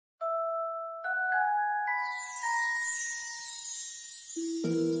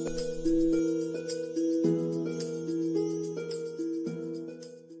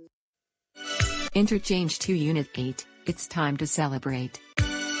Interchange 2 Unit 8, it's time to celebrate.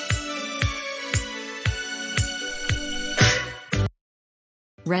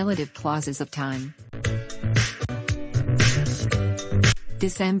 Relative clauses of time.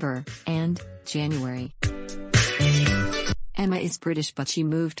 December and January. Emma is British, but she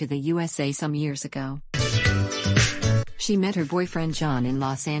moved to the USA some years ago. She met her boyfriend John in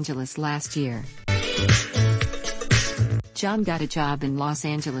Los Angeles last year. John got a job in Los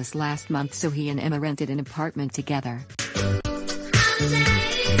Angeles last month, so he and Emma rented an apartment together.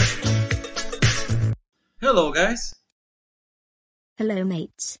 Hello guys! Hello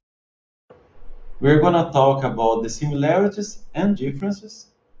mates. We're gonna talk about the similarities and differences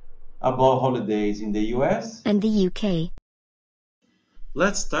about holidays in the US and the UK.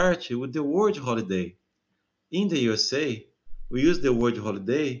 Let's start with the word holiday. In the USA, we use the word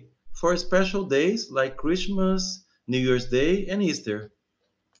holiday for special days like Christmas, New Year's Day, and Easter.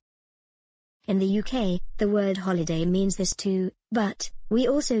 In the UK, the word holiday means this too, but we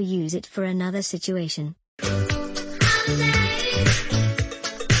also use it for another situation.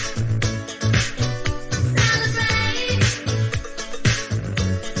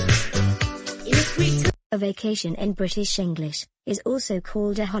 A vacation in British English is also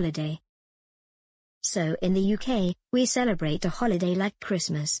called a holiday. So in the UK, we celebrate a holiday like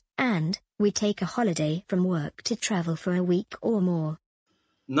Christmas, and we take a holiday from work to travel for a week or more.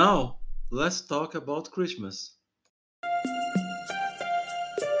 Now, let's talk about Christmas.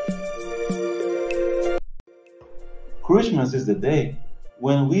 Christmas is the day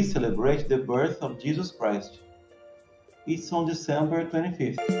when we celebrate the birth of Jesus Christ. It's on December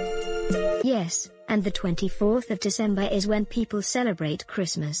 25th. Yes, and the 24th of December is when people celebrate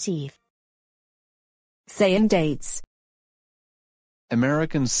Christmas Eve. Saying dates.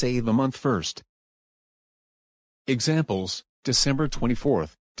 Americans say the month first. Examples: December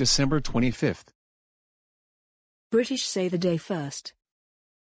 24th, December 25th. British say the day first.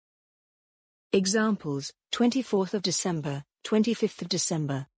 Examples: 24th of December, 25th of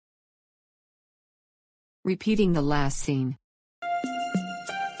December. Repeating the last scene.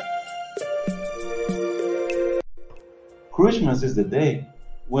 Christmas is the day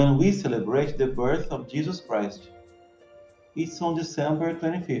when we celebrate the birth of Jesus Christ. It's on December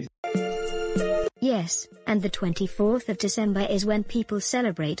 25th. Yes, and the 24th of December is when people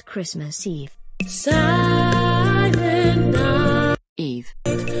celebrate Christmas Eve. Silent night. Eve.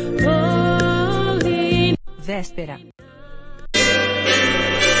 Holy. Véspera.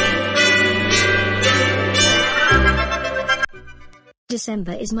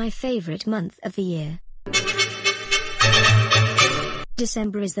 December is my favorite month of the year.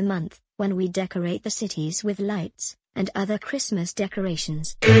 December is the month when we decorate the cities with lights and other Christmas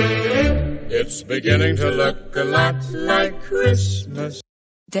decorations. It's beginning to look a lot like Christmas.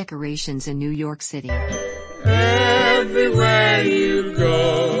 Decorations in New York City. Everywhere you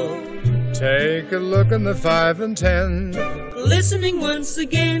go. Take a look in the 5 and 10. Listening once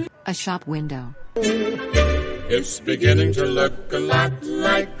again. A shop window. It's beginning to look a lot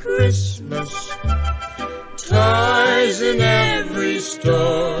like Christmas. Toys in every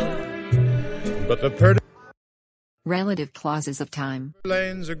store. But the pretty Relative clauses of time.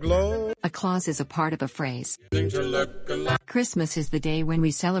 lanes aglow. A clause is a part of a phrase. Beginning to look a lot. Christmas is the day when we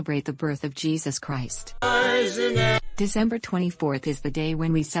celebrate the birth of Jesus Christ. Toys in every December 24th is the day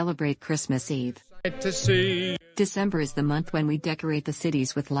when we celebrate Christmas Eve. To see. December is the month when we decorate the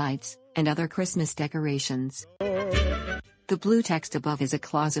cities with lights and other Christmas decorations. The blue text above is a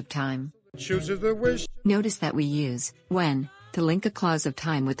clause of time. Chooses the wish. Notice that we use when to link a clause of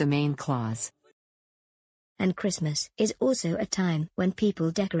time with the main clause. And Christmas is also a time when people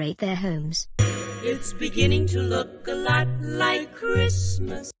decorate their homes. It's beginning to look a lot like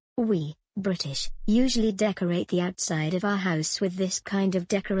Christmas. We, British, usually decorate the outside of our house with this kind of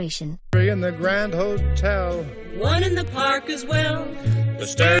decoration. In the Grand Hotel. One in the park as well. The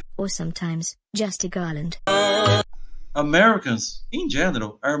stairs. Or sometimes, just a garland. Americans, in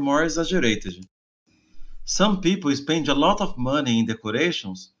general, are more exaggerated. Some people spend a lot of money in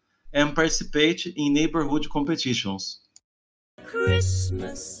decorations and participate in neighborhood competitions.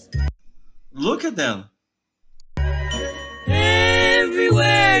 Christmas. Look at them!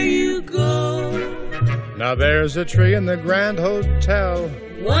 Everywhere you go. Now there's a tree in the Grand Hotel.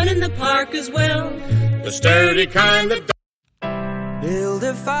 One in the park as well. The sturdy kind that Build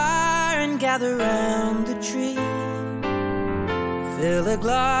a fire and gather round the tree. Fill a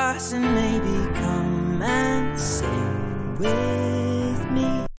glass and maybe come and sing with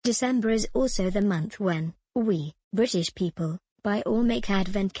me. December is also the month when we, British people, buy or make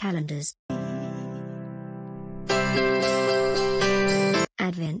advent calendars.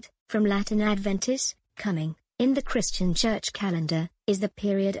 Advent, from Latin adventus, coming, in the Christian church calendar, is the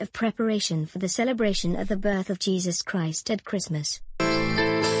period of preparation for the celebration of the birth of Jesus Christ at Christmas.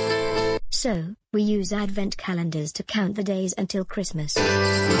 So, we use advent calendars to count the days until Christmas.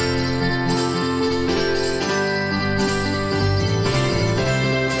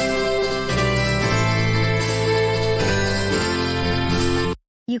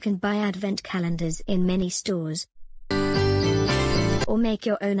 You can buy advent calendars in many stores, or make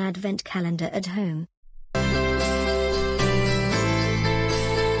your own advent calendar at home.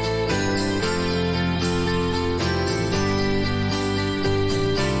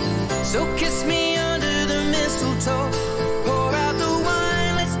 So kiss me under the mistletoe, pour out the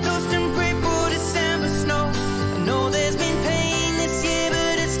wine, let's toast and pray for December snow. I know there's been pain this year,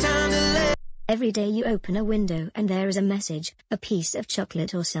 but it's time to let. Every day you open a window and there is a message, a piece of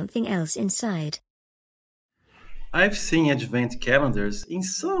chocolate or something else inside. I've seen advent calendars in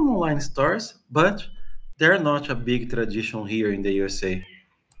some online stores, but they're not a big tradition here in the USA.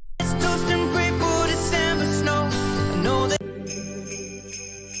 Let's toast and pray for December snow. I know that.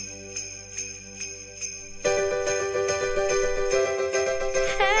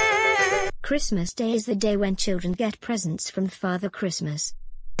 Christmas Day is the day when children get presents from Father Christmas.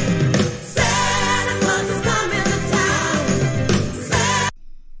 Santa Claus is coming to town.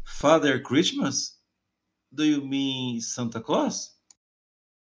 Father Christmas? Do you mean Santa Claus?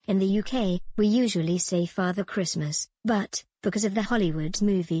 In the UK, we usually say Father Christmas, but, because of the Hollywood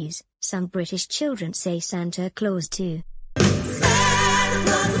movies, some British children say Santa Claus too. Santa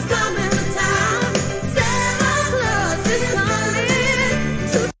Claus is coming to town. Santa Claus is coming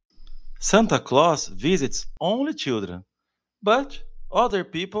to. Santa Claus visits only children, but other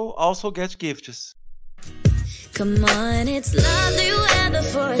people also get gifts. Come on, it's lovely weather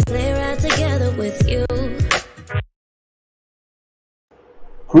for a sleigh ride together with you.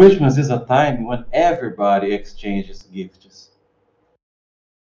 Christmas is a time when everybody exchanges gifts.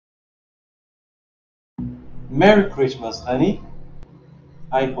 Merry Christmas, honey.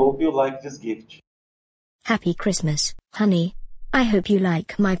 I hope you like this gift. Happy Christmas, honey. I hope you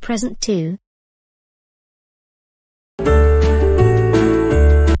like my present too.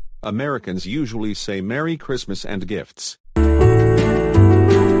 Americans usually say Merry Christmas and gifts.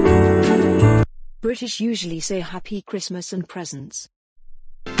 British usually say Happy Christmas and presents.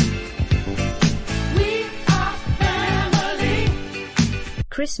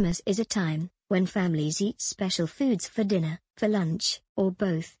 Christmas is a time when families eat special foods for dinner, for lunch, or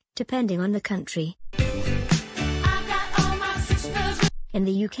both, depending on the country. In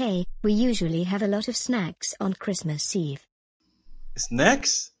the UK, we usually have a lot of snacks on Christmas Eve.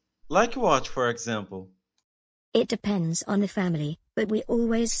 Snacks? Like what, for example? It depends on the family, but we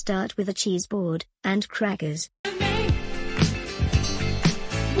always start with a cheese board and crackers.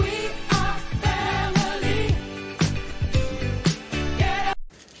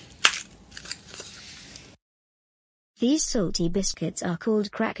 These salty biscuits are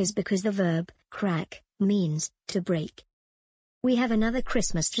called crackers because the verb crack means to break. We have another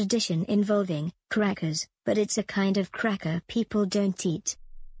Christmas tradition involving crackers, but it's a kind of cracker people don't eat.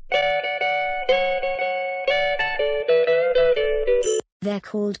 They're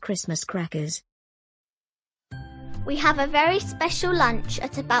called Christmas crackers. We have a very special lunch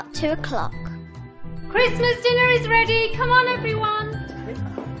at about 2 o'clock. Christmas dinner is ready. Come on, everyone.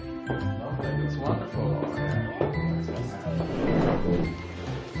 It's wonderful.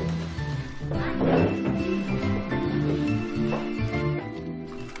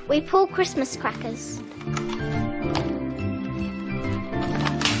 We pull Christmas crackers.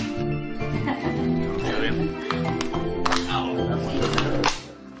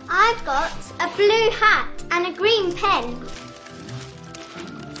 I've got a blue hat and a green pen.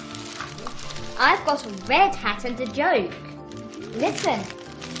 I've got a red hat and a joke. Listen.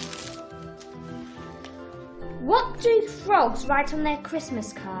 What do frogs write on their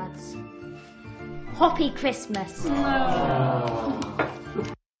Christmas cards? Hoppy Christmas.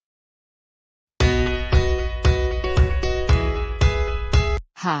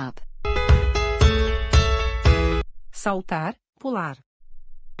 Hop. Saltar, pular.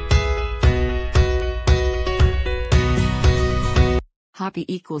 Hoppy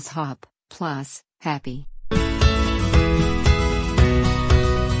equals hop, plus, happy.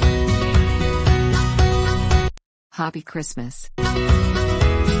 Hoppy Christmas.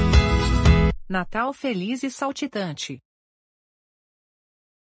 Natal feliz e saltitante.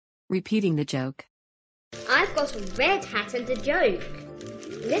 Repeating the joke. I've got a red hat and a joke.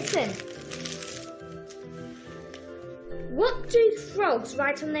 Listen. What do frogs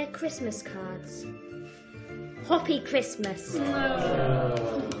write on their Christmas cards? Happy Christmas.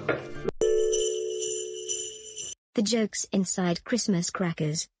 The jokes inside Christmas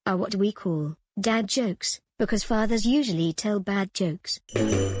crackers are what we call dad jokes, because fathers usually tell bad jokes.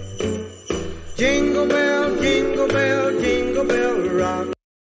 Jingle bell, jingle bell, jingle bell rock.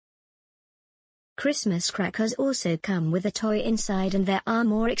 Christmas crackers also come with a toy inside, and there are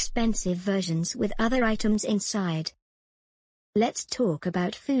more expensive versions with other items inside. Let's talk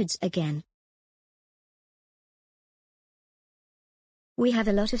about foods again. We have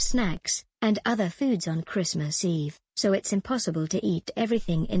a lot of snacks and other foods on Christmas Eve, so it's impossible to eat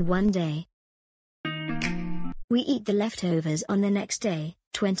everything in one day. We eat the leftovers on the next day,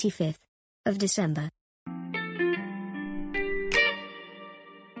 25th of December.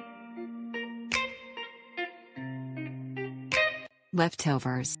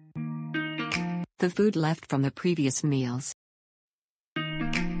 Leftovers. The food left from the previous meals.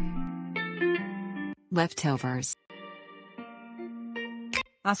 Leftovers.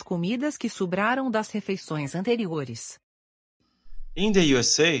 As comidas que sobraram das refeições anteriores. In the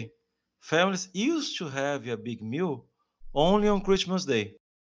USA, families used to have a big meal only on Christmas Day.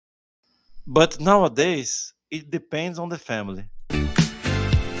 But nowadays, it depends on the family.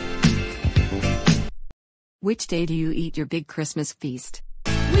 Which day do you eat your big Christmas feast?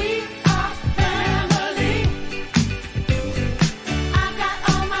 We are family. I got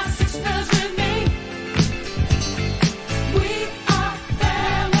all my sisters with me. We are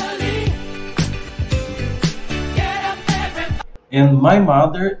family. Get up, everybody. And my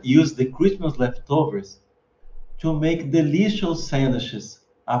mother used the Christmas leftovers to make delicious sandwiches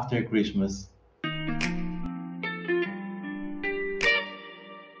after Christmas.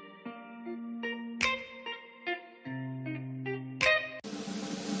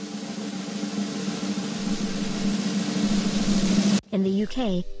 In the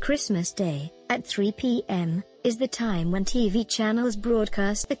UK, Christmas Day, at 3 p.m., is the time when TV channels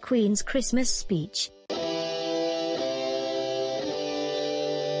broadcast the Queen's Christmas speech.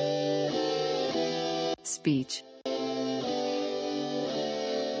 Speech.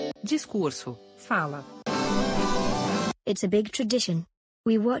 Discurso, fala. It's a big tradition.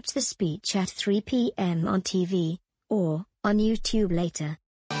 We watch the speech at 3 p.m. on TV, or on YouTube later.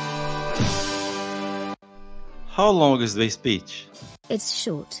 How long is the speech? It's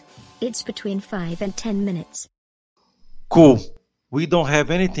short. It's between 5 and 10 minutes. Cool. We don't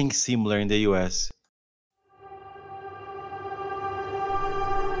have anything similar in the US.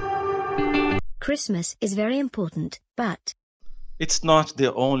 Christmas is very important, but It's not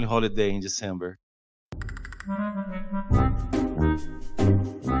the only holiday in December.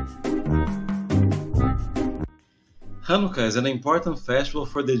 Hannukah is an important festival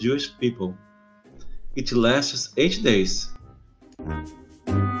for the Jewish people. It lasts 8 days.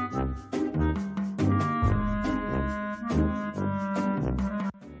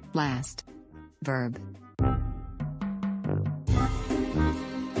 Last. Verb.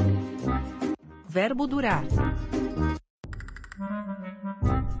 Verbo durar.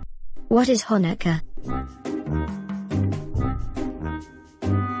 what is Hannukah?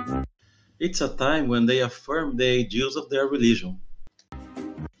 It's a time when they affirm the ideals of their religion.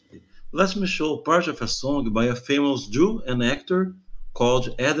 Let me show part of a song by a famous Jew and actor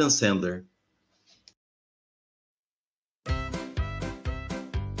called Adam Sandler.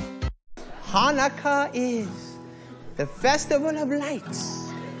 Hanukkah is the festival of lights.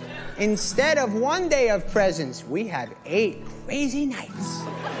 Instead of one day of presents, we have 8 crazy nights.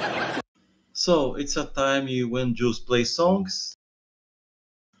 So it's a time when Jews play songs,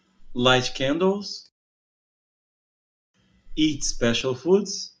 light candles, eat special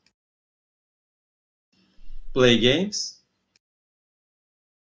foods, play games,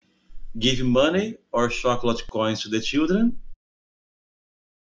 give money or chocolate coins to the children,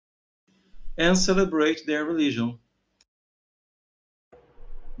 and celebrate their religion.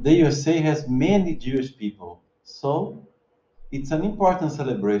 The USA has many Jewish people, so it's an important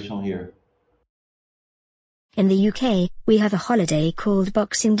celebration here. In the UK, we have a holiday called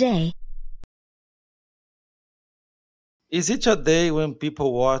Boxing Day. Is it a day when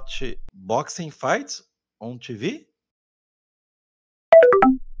people watch boxing fights on TV?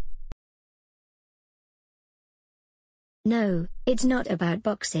 No, it's not about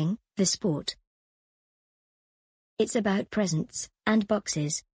boxing, the sport. It's about presents and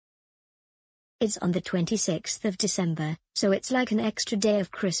boxes. It's on the 26th of December, so it's like an extra day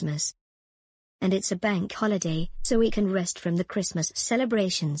of Christmas. And it's a bank holiday, so we can rest from the Christmas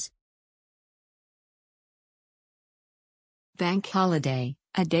celebrations. Bank holiday.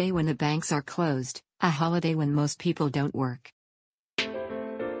 A day when the banks are closed, a holiday when most people don't work.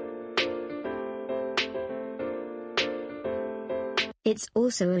 It's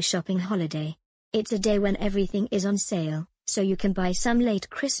also a shopping holiday. It's a day when everything is on sale, so you can buy some late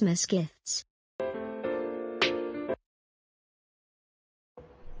Christmas gifts.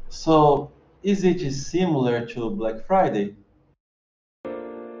 So, is it similar to Black Friday?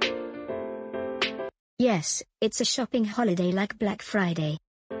 Yes, it's a shopping holiday like Black Friday.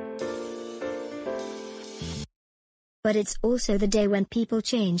 But it's also the day when people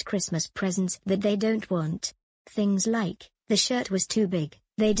change Christmas presents that they don't want. Things like, the shirt was too big,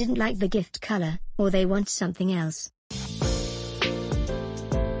 they didn't like the gift color, or they want something else.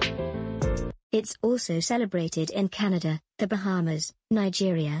 It's also celebrated in Canada, the Bahamas,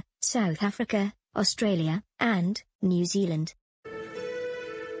 Nigeria, South Africa, Australia, and New Zealand.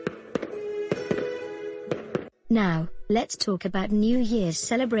 Now, let's talk about New Year's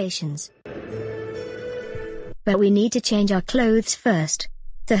celebrations. But we need to change our clothes first.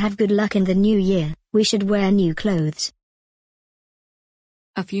 To have good luck in the new year, we should wear new clothes.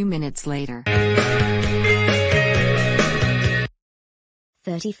 A few minutes later.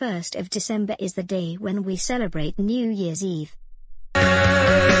 31st of December is the day when we celebrate New Year's Eve.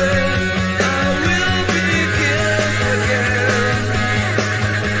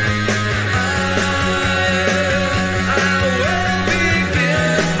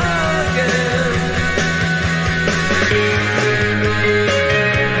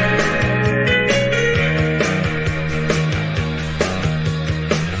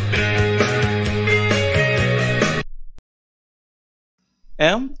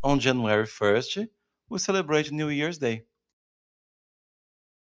 And on January 1st, we celebrate New Year's Day.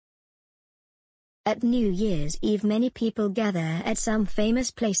 At New Year's Eve, many people gather at some famous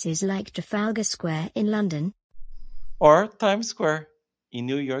places like Trafalgar Square in London, or Times Square in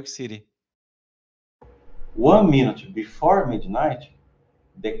New York City. 1 minute before midnight,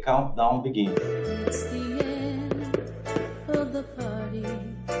 the countdown begins. It's the end of the party,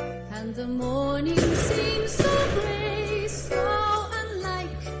 and the morning seems so gray, so unlike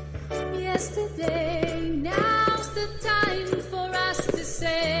yesterday. Now's the time for us to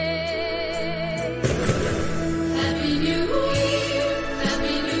say Happy New Year,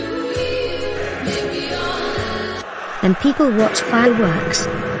 Happy New Year, may we all. and people watch fireworks.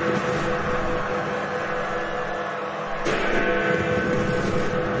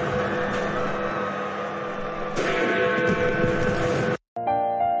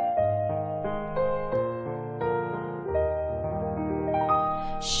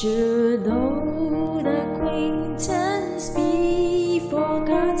 Should old acquaintance be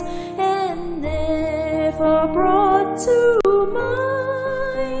forgot and never brought to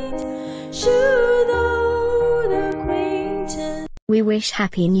mind? Should old acquaintance We wish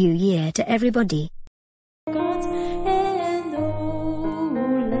Happy New Year to everybody. forgot and old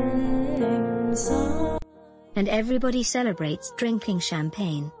lang syne? And everybody celebrates drinking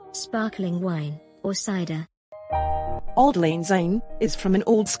champagne, sparkling wine, or cider. Auld Lang Syne is from an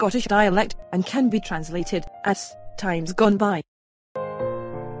Old Scottish dialect and can be translated as times gone by.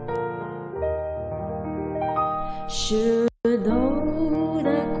 Should old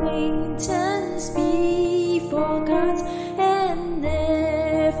acquaintance be forgot and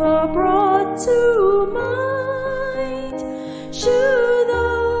never brought to mind? Should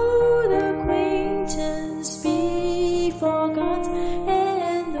old acquaintance be forgot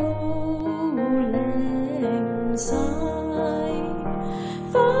and old lang syne?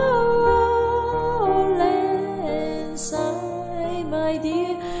 For old lang syne, my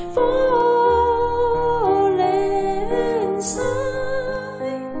dear, for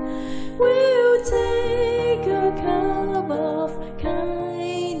we'll take a cup of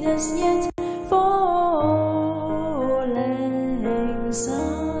kindness yet for lang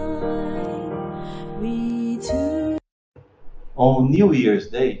syne. We too. On New Year's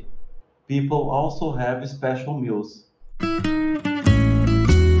Day, people also have special meals.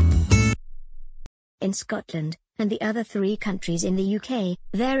 In Scotland, and the other 3 countries in the UK,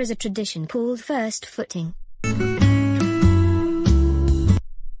 there is a tradition called first footing.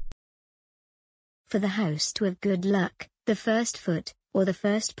 For the house to have good luck, the first foot, or the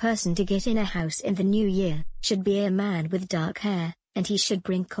first person to get in a house in the new year, should be a man with dark hair, and he should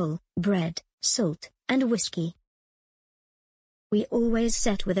bring coal, bread, salt, and whiskey. We always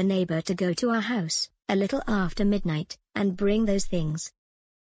set with a neighbor to go to our house, a little after midnight, and bring those things.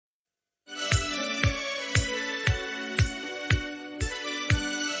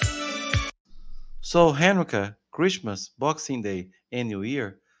 So Hannukah, Christmas, Boxing Day, and New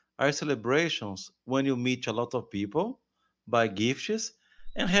Year are celebrations when you meet a lot of people, buy gifts,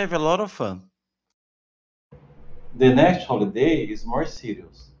 and have a lot of fun. The next holiday is more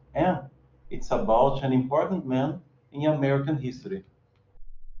serious, and it's about an important man in American history.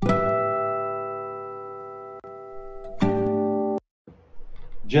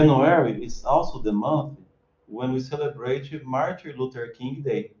 January is also the month when we celebrate Martin Luther King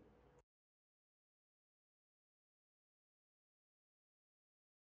Day.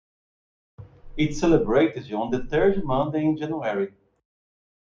 It's celebrated on the third Monday in January.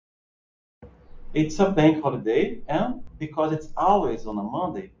 It's a bank holiday, and because it's always on a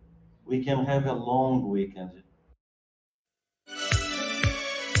Monday, we can have a long weekend.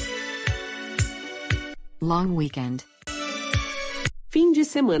 Long weekend. Fim de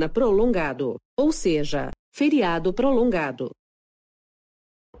semana prolongado, ou seja, feriado prolongado.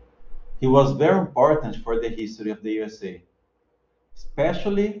 He was very important for the history of the USA,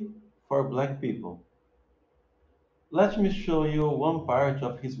 especially for black people. Let me show you one part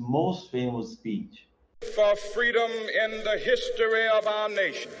of his most famous speech. For freedom in the history of our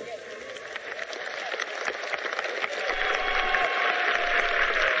nation.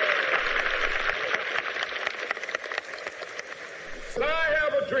 I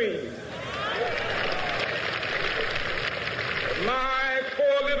have a dream. My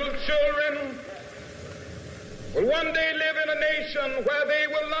four little children will one day live in a nation where they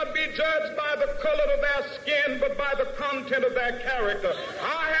will not be judged by the color of their skin, but by the content of their character.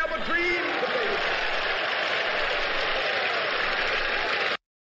 I have a dream today.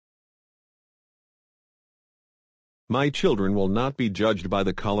 My children will not be judged by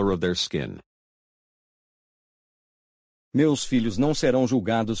the color of their skin, Meus filhos não serão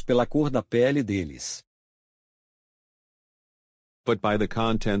julgados pela cor da pele deles, but by the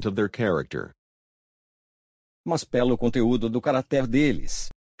content of their character. mas pelo conteúdo do caráter deles.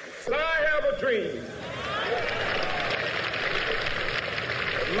 I have a dream.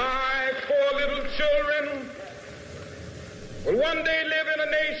 My four little children will one day live in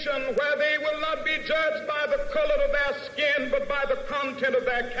a nation where they will not be judged by the color of their skin, but by the content of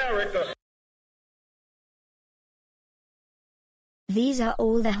their character. These are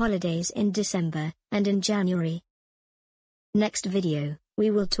all the holidays in December and in January. Next video,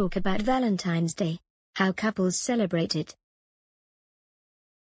 we will talk about Valentine's Day, how couples celebrate it.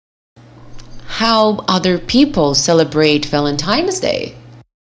 How other people celebrate Valentine's Day.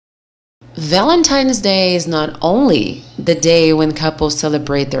 Valentine's Day is not only the day when couples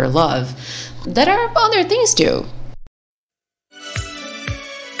celebrate their love, there are other things too.